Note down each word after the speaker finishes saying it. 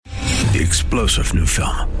the explosive new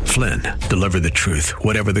film, Flynn, deliver the truth,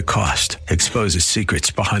 whatever the cost, exposes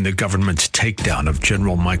secrets behind the government's takedown of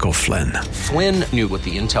General Michael Flynn. Flynn knew what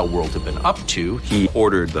the intel world had been up to. He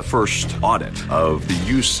ordered the first audit of the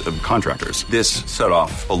use of contractors. This set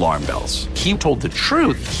off alarm bells. He told the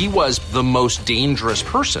truth. He was the most dangerous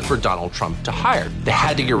person for Donald Trump to hire. They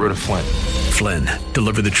had to get rid of Flynn. Flynn,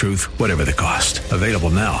 deliver the truth, whatever the cost. Available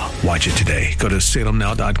now. Watch it today. Go to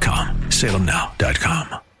salemnow.com.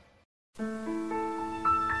 salemnow.com.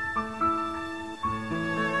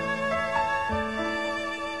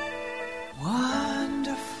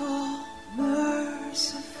 Wonderful,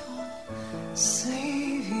 merciful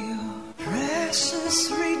Savior,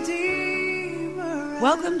 precious Redeemer.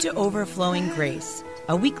 Welcome to Overflowing Grace,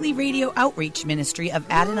 a weekly radio outreach ministry of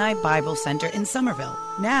Adonai Bible Center in Somerville.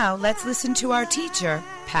 Now, let's listen to our teacher,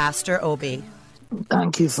 Pastor Obi.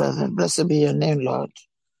 Thank you, Father. Blessed be your name, Lord.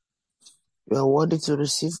 You are worthy to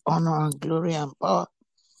receive honor and glory and power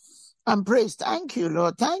and praise. Thank you,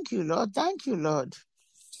 Lord. Thank you, Lord. Thank you, Lord.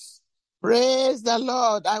 Praise the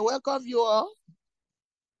Lord. I welcome you all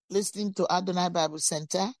listening to Adonai Bible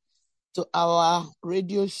Center, to our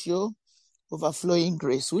radio show, Overflowing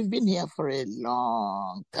Grace. We've been here for a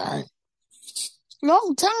long time.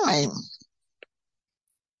 Long time.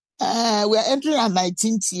 We are entering our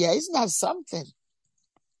 19th year. Isn't that something?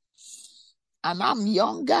 And I'm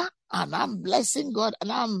younger, and I'm blessing God,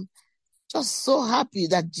 and I'm just so happy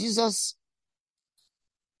that Jesus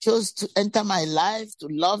chose to enter my life, to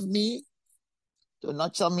love me, to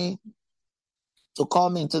nurture me, to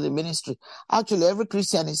call me into the ministry. Actually, every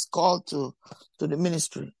Christian is called to the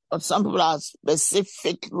ministry, but some people have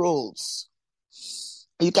specific roles.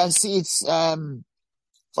 You can see it's,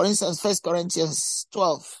 for instance, 1 Corinthians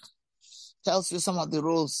 12 tells you some of the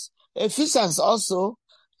roles. Ephesians also,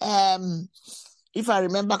 if I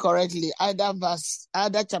remember correctly, either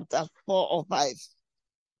chapter 4 or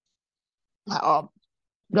 5.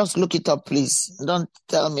 Just look it up, please. Don't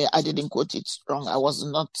tell me I didn't quote it wrong.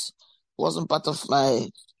 Wasn't part of my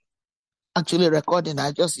actually recording.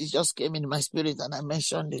 It just came in my spirit and I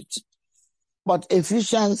mentioned it. But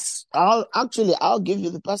Ephesians, I'll give you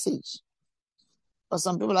the passage. But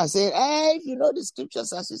some people are saying, hey, if you know the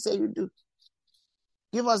scriptures as you say you do,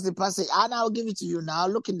 give us the passage and I'll give it to you now.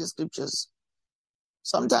 Look in the scriptures.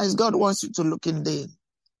 Sometimes God wants you to look in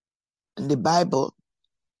the Bible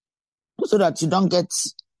so that you don't get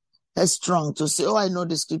headstrong to say, oh, I know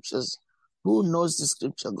the scriptures. Who knows the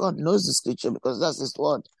scripture? God knows the scripture because that's his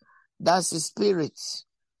word. That's his spirit.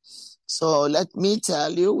 So let me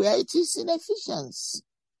tell you where it is in Ephesians.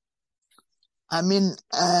 I mean,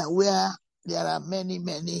 where there are many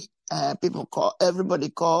people everybody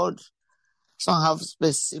called. Some have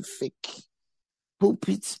specific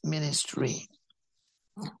pulpit ministry.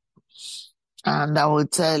 And I will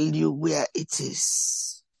tell you where it is.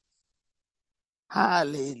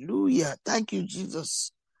 Hallelujah. Thank you,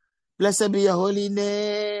 Jesus. Blessed be your holy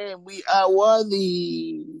name. We are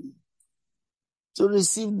worthy to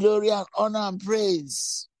receive glory and honor and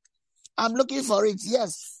praise. I'm looking for it,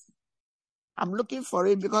 yes. I'm looking for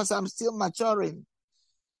it because I'm still maturing.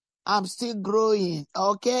 I'm still growing.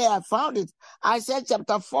 Okay, I found it. I said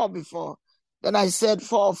chapter 4 before. Then I said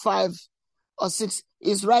 4 or 5 or 6.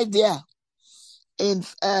 It's right there in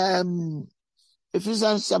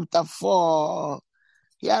Ephesians chapter 4.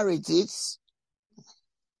 Here it is.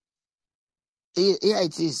 Here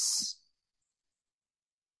it is.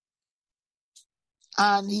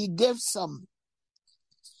 And he gave some.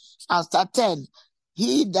 After 10,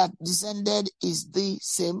 he that descended is the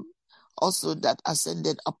same also that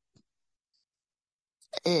ascended up.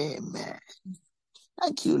 Amen.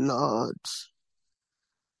 Thank you, Lord.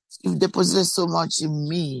 You've deposited so much in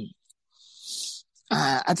me.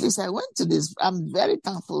 At least I went to this. I'm very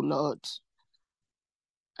thankful, Lord.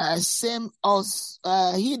 Same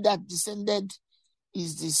also, he that descended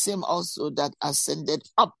is the same also that ascended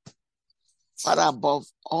up far above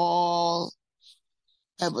all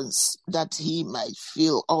heavens, that he might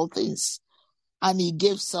fill all things. And he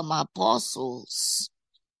gave some apostles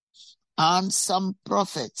and some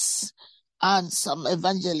prophets and some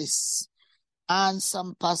evangelists and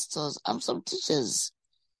some pastors and some teachers.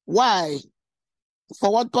 Why?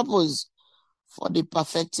 For what purpose? For the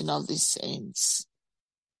perfecting of the saints,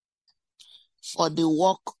 for the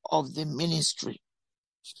work of the ministry,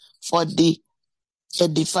 for the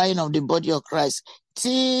edifying of the body of Christ,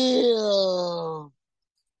 till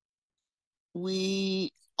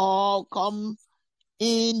we all come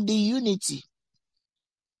in the unity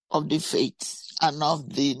of the faith and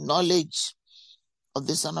of the knowledge of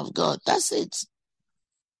the Son of God. That's it.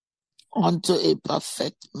 Unto a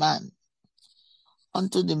perfect man,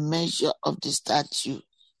 unto the measure of the stature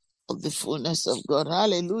of the fullness of God.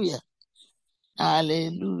 Hallelujah.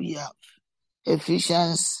 Hallelujah.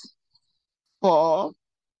 Ephesians 4.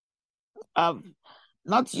 I've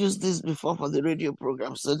not used this before for the radio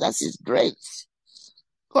program, so that is great.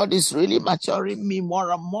 God is really maturing me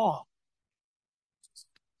more and more.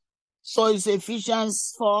 So it's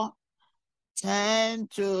Ephesians 4, 10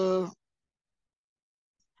 to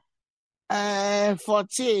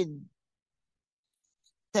 14.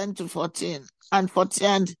 10 to 14. And 14.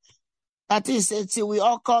 And that is until we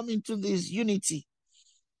all come into this unity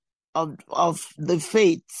of the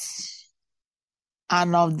faith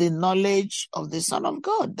and of the knowledge of the Son of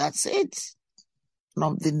God. That's it. And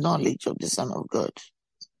of the knowledge of the Son of God.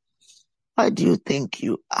 Why do you think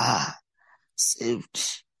you are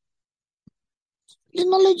saved? The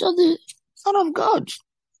knowledge of the Son of God.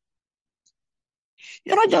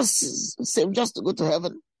 You're not just saved just to go to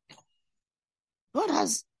heaven. God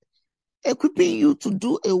has equipping you to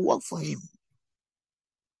do a work for Him.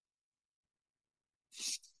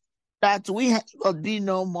 That we will be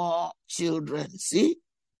no more children. See?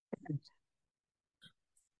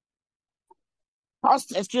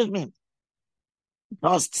 Tossed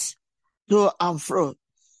to and fro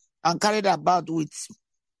and carried about with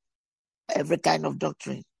every kind of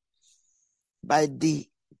doctrine by the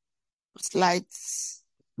sleight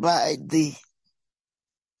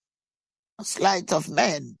of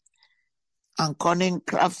men and cunning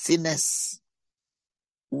craftiness,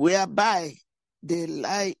 whereby they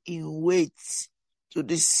lie in wait to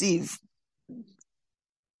deceive.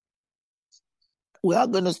 We are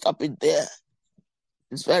going to stop it there.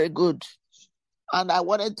 It's very good. And I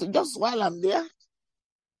wanted to, just while I'm there,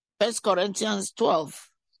 1 Corinthians 12.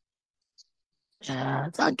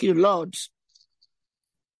 Thank you, Lord.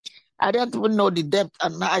 I don't even know the depth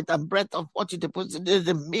and height and breadth of what you deposited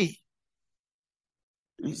in me.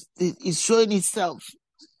 It's showing itself.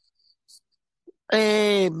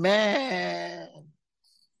 Amen.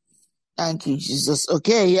 Thank you, Jesus.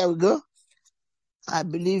 Okay, here we go. I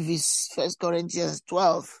believe it's 1 Corinthians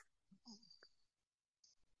 12.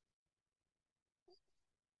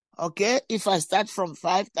 Okay, if I start from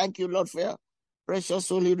 5, thank you, Lord, for your precious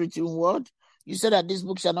holy written word. You said that this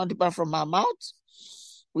book shall not depart from our mouth.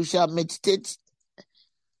 We shall meditate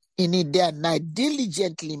in it day and night,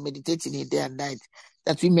 diligently meditate in it day and night,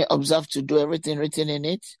 that we may observe to do everything written in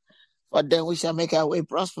it. For then we shall make our way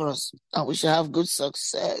prosperous, and we shall have good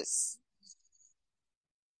success.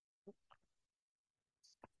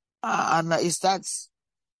 And it starts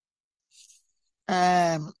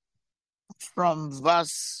from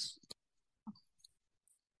verse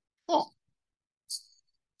 4.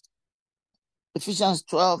 Ephesians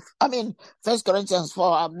 12. 1 Corinthians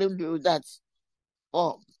 4. I'm going to do that.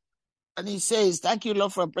 4. And he says, thank you,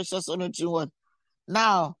 Lord, for a precious anointing word.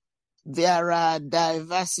 Now, there are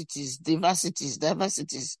diversities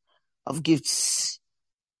of gifts,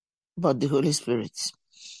 but the Holy Spirit.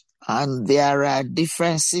 And there are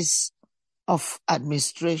differences of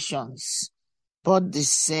administrations, but the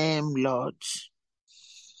same Lord.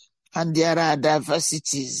 And there are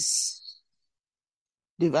diversities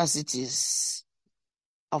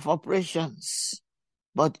of operations,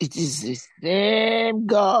 but it is the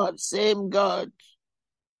same God,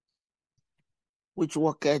 which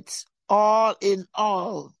worketh all in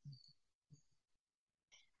all.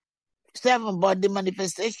 7, but the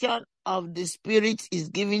manifestation of the Spirit is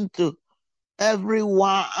given to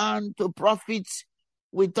everyone and to profit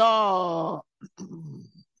with all.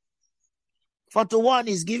 For to one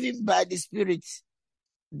is given by the Spirit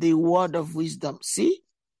the word of wisdom. See?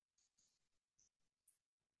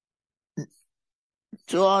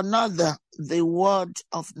 To another, the word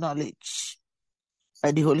of knowledge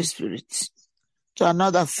by the Holy Spirit. To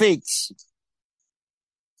another, faith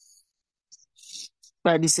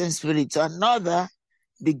by the same Spirit. To another,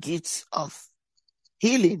 the gifts of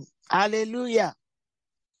healing. Hallelujah.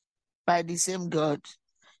 By the same God.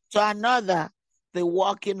 To another, the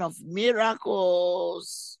working of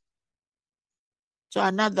miracles. To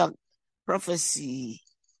another, prophecy.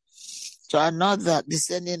 To another,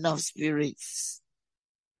 discerning of spirits.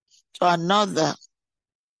 To another,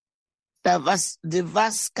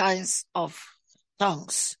 diverse kinds of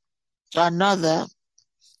tongues. To another,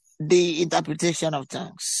 the interpretation of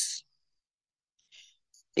tongues.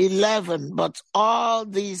 11, but all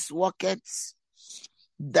these worketh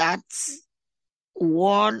that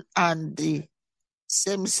one and the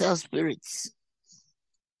same Spirit,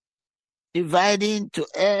 dividing to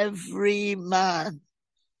every man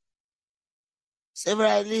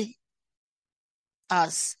severally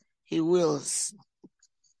as he wills.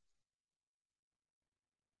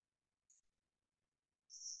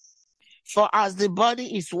 For as the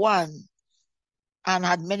body is one and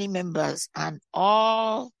had many members, and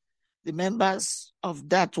all the members of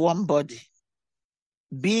that one body,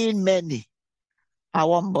 being many, are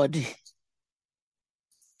one body,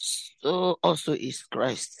 so also is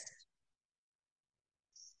Christ.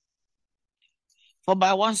 For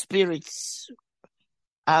by one Spirit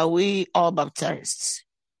are we all baptized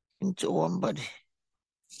into one body,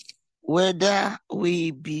 whether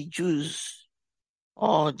we be Jews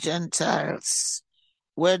or Gentiles,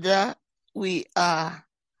 whether we are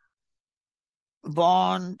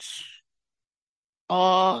bond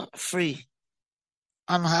or free,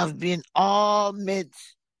 and have been all made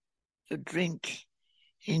to drink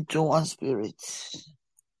into one Spirit.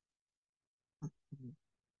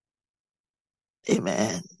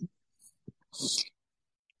 Amen.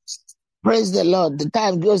 Praise the Lord. The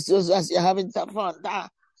time goes as you're having fun.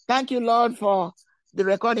 Thank you, Lord, for the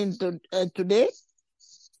recording today,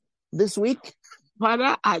 this week.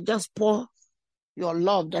 Father, I just pour your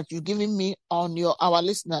love that you're giving me on our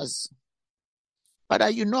listeners. Father,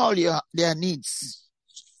 you know all their needs.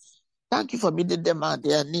 Thank you for meeting them at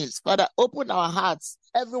their needs. Father, open our hearts,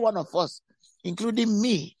 every one of us, including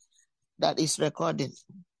me that is recording,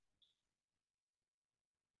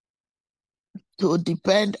 to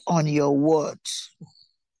depend on your word.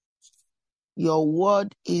 Your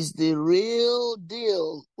word is the real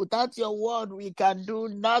deal. Without your word, we can do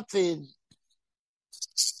nothing.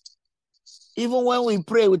 Even when we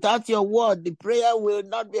pray without your word, the prayer will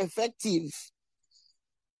not be effective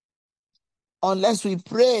unless we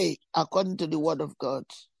pray according to the word of God.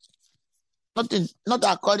 Not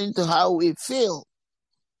according to how we feel,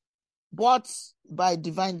 but by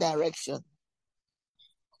divine direction.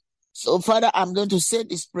 So, Father, I'm going to say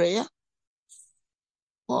this prayer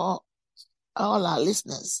for all our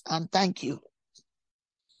listeners, and thank you.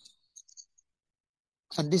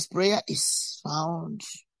 And this prayer is found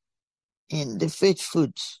in the Faith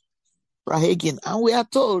Food, Prahagian. And we are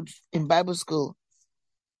told in Bible school,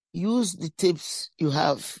 use the tips you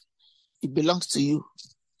have. It belongs to you.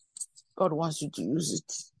 God wants you to use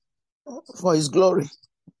it for his glory.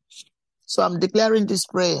 So I'm declaring this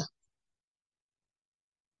prayer.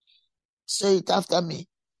 Say it after me.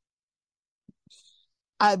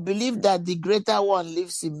 I believe that the greater one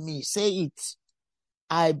lives in me. Say it.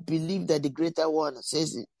 I believe that the greater one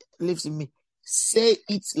lives in me. Say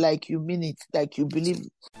it like you mean it, like you believe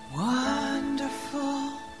it.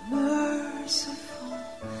 Wonderful, merciful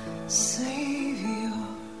Savior,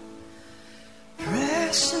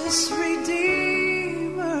 precious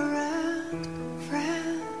Redeemer and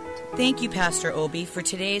friend. Thank you, Pastor Obi, for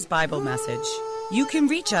today's Bible message. You can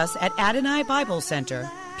reach us at Adonai Bible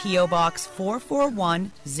Center, P.O. Box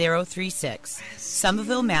 441036,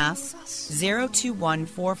 Somerville, Mass.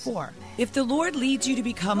 02144. If the Lord leads you to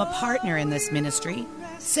become a partner in this ministry,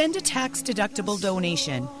 send a tax-deductible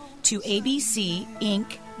donation to ABC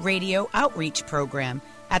Inc. Radio Outreach Program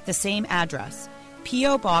at the same address,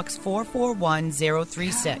 P.O. Box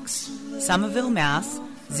 441036, Somerville, Mass.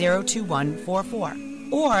 02144.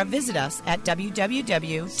 Or visit us at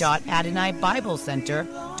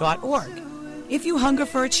www.AdonaiBibleCenter.org. If you hunger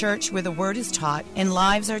for a church where the word is taught and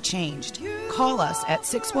lives are changed, call us at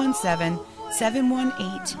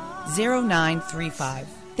 617-718-0935.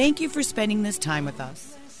 Thank you for spending this time with us.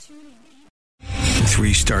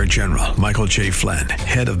 3-star General Michael J. Flynn,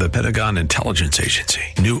 head of the Pentagon Intelligence Agency,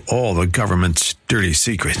 knew all the government's dirty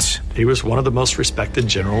secrets. He was one of the most respected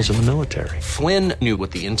generals in the military. Flynn knew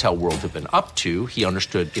what the intel world had been up to. He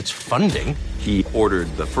understood its funding. He ordered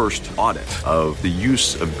the first audit of the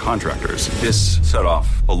use of contractors. This set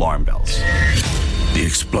off alarm bells. The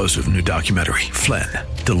explosive new documentary, Flynn,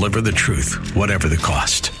 Deliver the Truth, Whatever the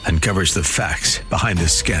Cost, uncovers the facts behind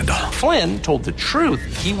this scandal. Flynn told the truth.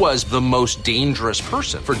 He was the most dangerous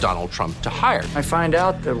person for Donald Trump to hire. I find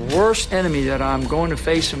out the worst enemy that I'm going to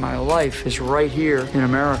face in my life is right here in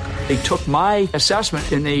America. They took my assessment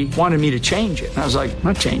and they wanted me to change it. And I was like, I'm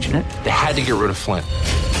not changing it. They had to get rid of Flynn.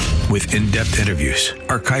 With in-depth interviews,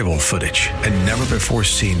 archival footage, and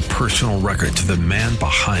never-before-seen personal records of the man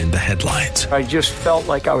behind the headlines. I just felt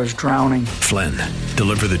like I was drowning. Flynn,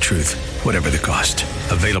 Deliver the Truth, Whatever the Cost.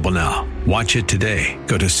 Available now. Watch it today.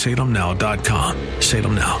 Go to salemnow.com.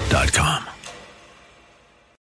 salemnow.com.